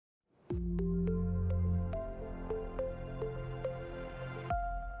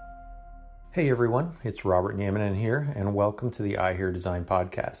Hey everyone, it's Robert Niemanen here, and welcome to the I Hear Design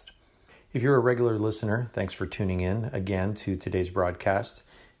podcast. If you're a regular listener, thanks for tuning in again to today's broadcast.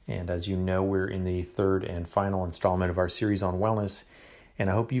 And as you know, we're in the third and final installment of our series on wellness, and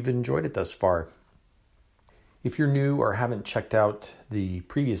I hope you've enjoyed it thus far. If you're new or haven't checked out the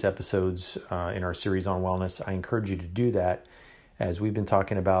previous episodes in our series on wellness, I encourage you to do that, as we've been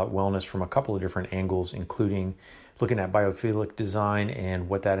talking about wellness from a couple of different angles, including looking at biophilic design and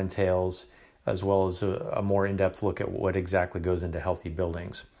what that entails, as well as a more in-depth look at what exactly goes into healthy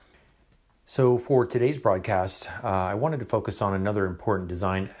buildings. So for today's broadcast, I wanted to focus on another important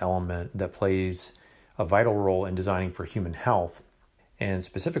design element that plays a vital role in designing for human health. And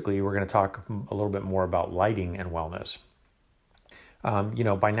specifically, we're going to talk a little bit more about lighting and wellness.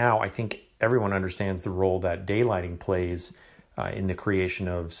 By now, I think everyone understands the role that daylighting plays in the creation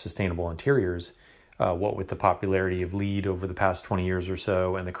of sustainable interiors. What with the popularity of LEED over the past 20 years or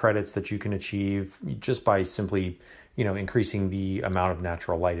so, and the credits that you can achieve just by simply, increasing the amount of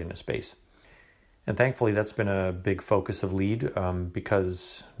natural light in a space. And thankfully, that's been a big focus of LEED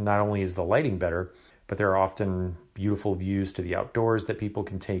because not only is the lighting better, but there are often beautiful views to the outdoors that people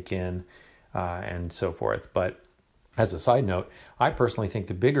can take in and so forth. But as a side note, I personally think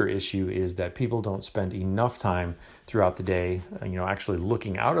the bigger issue is that people don't spend enough time throughout the day, actually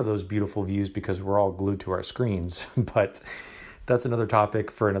looking out of those beautiful views because we're all glued to our screens. But that's another topic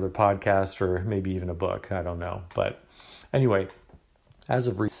for another podcast or maybe even a book. I don't know. But anyway, as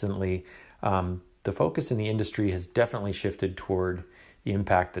of recently, the focus in the industry has definitely shifted toward the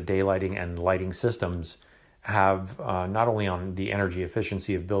impact that daylighting and lighting systems have not only on the energy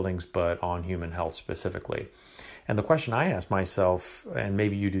efficiency of buildings, but on human health specifically. And the question I ask myself, and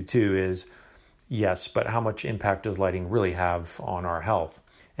maybe you do too, is yes, but how much impact does lighting really have on our health?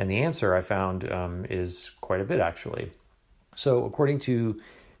 And the answer I found is quite a bit, actually. So according to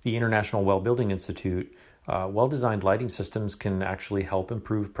the International Well Building Institute, well-designed lighting systems can actually help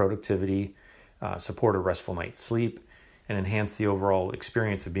improve productivity, support a restful night's sleep, and enhance the overall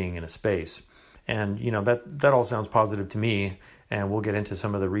experience of being in a space. And, that all sounds positive to me, and we'll get into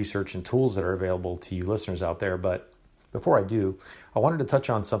some of the research and tools that are available to you listeners out there. But before I do, I wanted to touch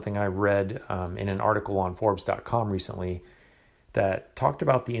on something I read in an article on Forbes.com recently that talked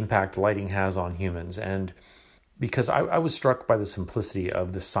about the impact lighting has on humans. And because I was struck by the simplicity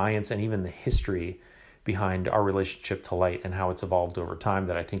of the science and even the history behind our relationship to light and how it's evolved over time,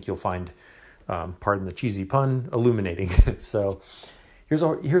 that I think you'll find, pardon the cheesy pun, illuminating. So here's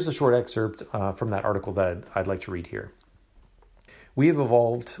a short excerpt from that article that I'd like to read here. We have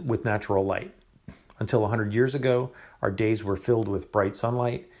evolved with natural light. Until 100 years ago, our days were filled with bright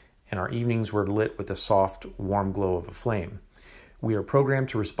sunlight, and our evenings were lit with the soft, warm glow of a flame. We are programmed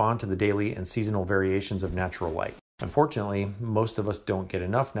to respond to the daily and seasonal variations of natural light. Unfortunately, most of us don't get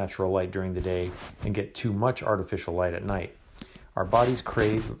enough natural light during the day and get too much artificial light at night. Our bodies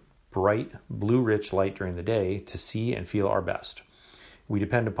crave bright, blue-rich light during the day to see and feel our best. We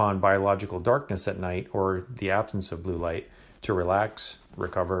depend upon biological darkness at night, or the absence of blue light, to relax,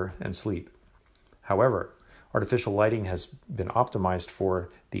 recover, and sleep. However, artificial lighting has been optimized for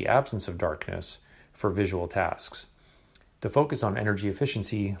the absence of darkness for visual tasks. The focus on energy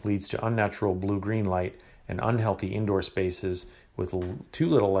efficiency leads to unnatural blue-green light and unhealthy indoor spaces with too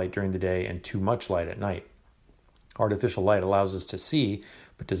little light during the day and too much light at night. Artificial light allows us to see,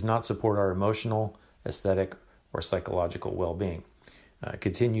 but does not support our emotional, aesthetic, or psychological well-being.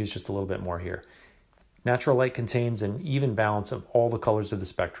 Continues just a little bit more here. Natural light contains an even balance of all the colors of the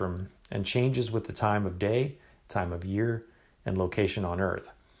spectrum and changes with the time of day, time of year, and location on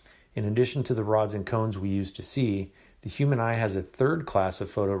Earth. In addition to the rods and cones we use to see, the human eye has a third class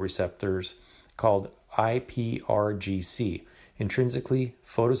of photoreceptors called IPRGC, intrinsically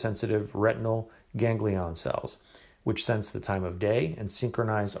photosensitive retinal ganglion cells, which sense the time of day and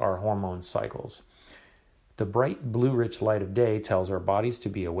synchronize our hormone cycles. The bright blue-rich light of day tells our bodies to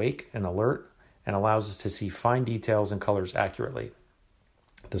be awake and alert and allows us to see fine details and colors accurately.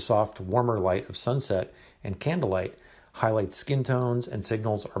 The soft, warmer light of sunset and candlelight highlights skin tones and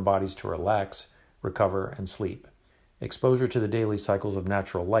signals our bodies to relax, recover, and sleep. Exposure to the daily cycles of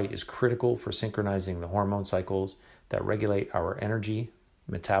natural light is critical for synchronizing the hormone cycles that regulate our energy,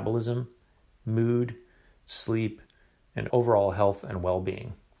 metabolism, mood, sleep, and overall health and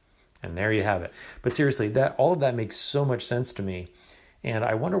well-being. And there you have it. But seriously, all of that makes so much sense to me. And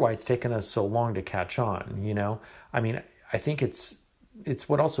I wonder why it's taken us so long to catch on, I think it's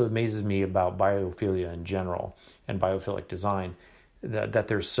what also amazes me about biophilia in general and biophilic design, that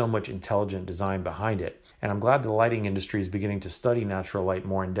there's so much intelligent design behind it. And I'm glad the lighting industry is beginning to study natural light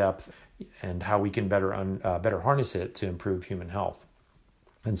more in depth and how we can better harness it to improve human health.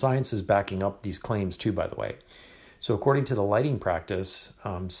 And science is backing up these claims too, by the way. So according to the lighting practice,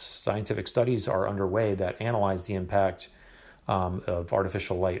 scientific studies are underway that analyze the impact of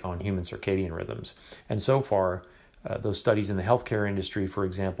artificial light on human circadian rhythms. And so far, those studies in the healthcare industry, for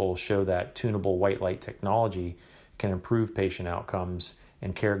example, show that tunable white light technology can improve patient outcomes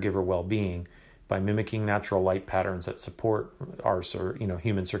and caregiver well-being by mimicking natural light patterns that support our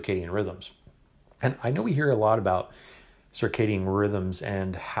human circadian rhythms. And I know we hear a lot about circadian rhythms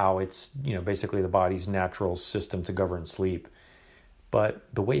and how it's basically the body's natural system to govern sleep, but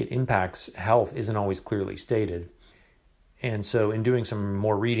the way it impacts health isn't always clearly stated. And so in doing some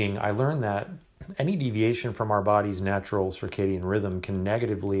more reading, I learned that any deviation from our body's natural circadian rhythm can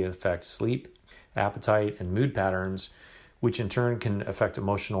negatively affect sleep, appetite, and mood patterns, which in turn can affect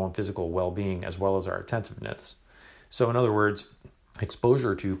emotional and physical well-being as well as our attentiveness. So in other words,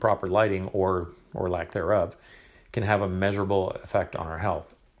 exposure to proper lighting or lack thereof can have a measurable effect on our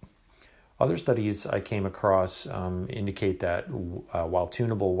health. Other studies I came across indicate that while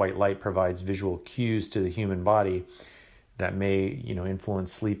tunable white light provides visual cues to the human body that may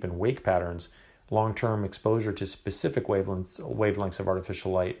influence sleep and wake patterns, long-term exposure to specific wavelengths of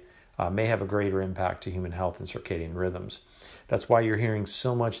artificial light may have a greater impact to human health and circadian rhythms. That's why you're hearing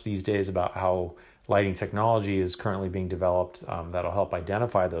so much these days about how lighting technology is currently being developed that'll help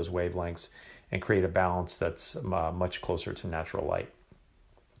identify those wavelengths and create a balance that's much closer to natural light.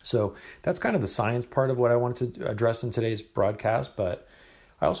 So that's kind of the science part of what I wanted to address in today's broadcast, but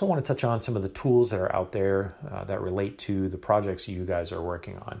I also want to touch on some of the tools that are out there that relate to the projects you guys are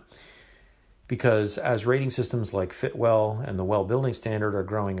working on. Because as rating systems like Fitwel and the WELL Building Standard are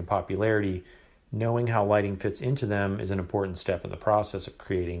growing in popularity, knowing how lighting fits into them is an important step in the process of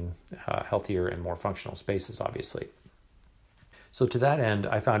creating healthier and more functional spaces, obviously. So to that end,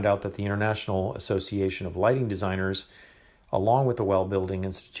 I found out that the International Association of Lighting Designers, along with the WELL Building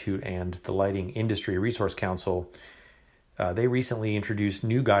Institute and the Lighting Industry Resource Council, they recently introduced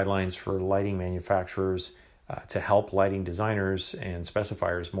new guidelines for lighting manufacturers to help lighting designers and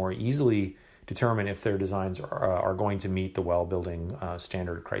specifiers more easily determine if their designs are going to meet the WELL Building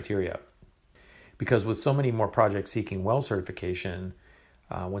Standard criteria. Because with so many more projects seeking WELL certification,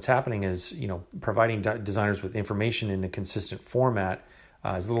 what's happening is, providing designers with information in a consistent format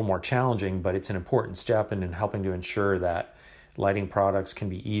is a little more challenging, but it's an important step in helping to ensure that lighting products can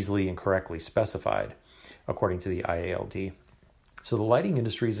be easily and correctly specified, according to the IALD. So the lighting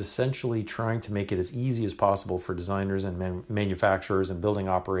industry is essentially trying to make it as easy as possible for designers and manufacturers and building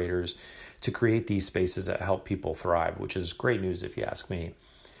operators to create these spaces that help people thrive, which is great news if you ask me.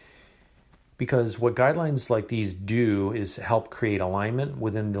 Because what guidelines like these do is help create alignment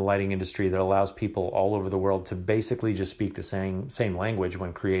within the lighting industry that allows people all over the world to basically just speak the same language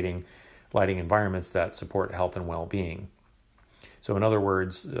when creating lighting environments that support health and well-being. So in other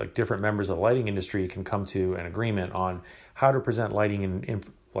words, like different members of the lighting industry can come to an agreement on how to present lighting in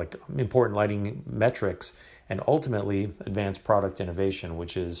important lighting metrics and ultimately advance product innovation,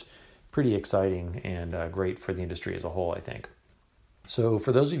 which is pretty exciting and great for the industry as a whole, I think. So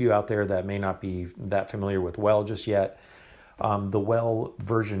for those of you out there that may not be that familiar with WELL just yet, the WELL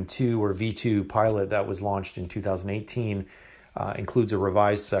version 2 or V2 pilot that was launched in 2018 includes a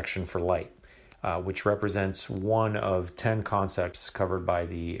revised section for light, which represents one of 10 concepts covered by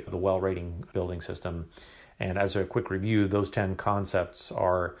the WELL rating building system. And as a quick review, those 10 concepts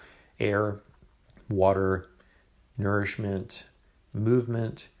are air, water, nourishment,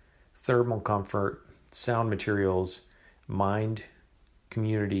 movement, thermal comfort, sound materials, mind,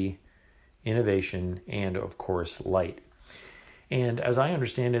 community, innovation, and of course, light. And as I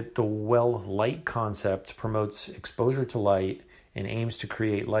understand it, the WELL light concept promotes exposure to light and aims to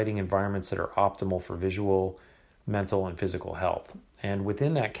create lighting environments that are optimal for visual, mental, and physical health. And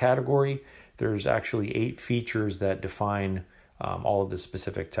within that category, there's actually 8 features that define all of the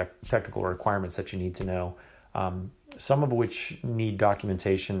specific technical requirements that you need to know, some of which need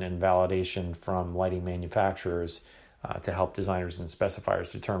documentation and validation from lighting manufacturers to help designers and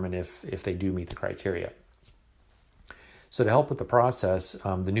specifiers determine if they do meet the criteria. So to help with the process,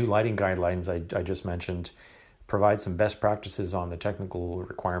 the new lighting guidelines I just mentioned provide some best practices on the technical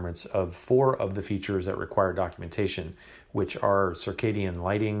requirements of 4 of the features that require documentation, which are circadian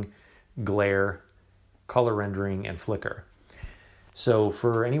lighting, glare, color rendering, and flicker. So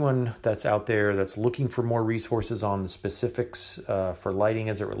for anyone that's out there that's looking for more resources on the specifics for lighting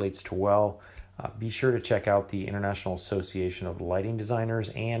as it relates to WELL, be sure to check out the International Association of Lighting Designers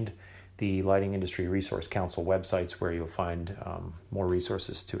and the Lighting Industry Resource Council websites, where you'll find more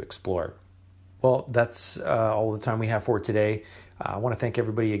resources to explore. Well, that's all the time we have for today. I want to thank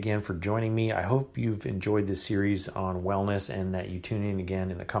everybody again for joining me. I hope you've enjoyed this series on wellness and that you tune in again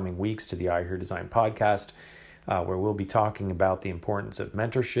in the coming weeks to the I Hear Design podcast, where we'll be talking about the importance of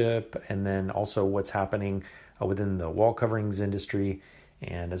mentorship and then also what's happening within the wall coverings industry,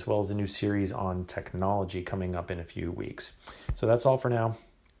 and as well as a new series on technology coming up in a few weeks. So that's all for now.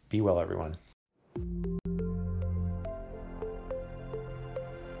 Be well, everyone.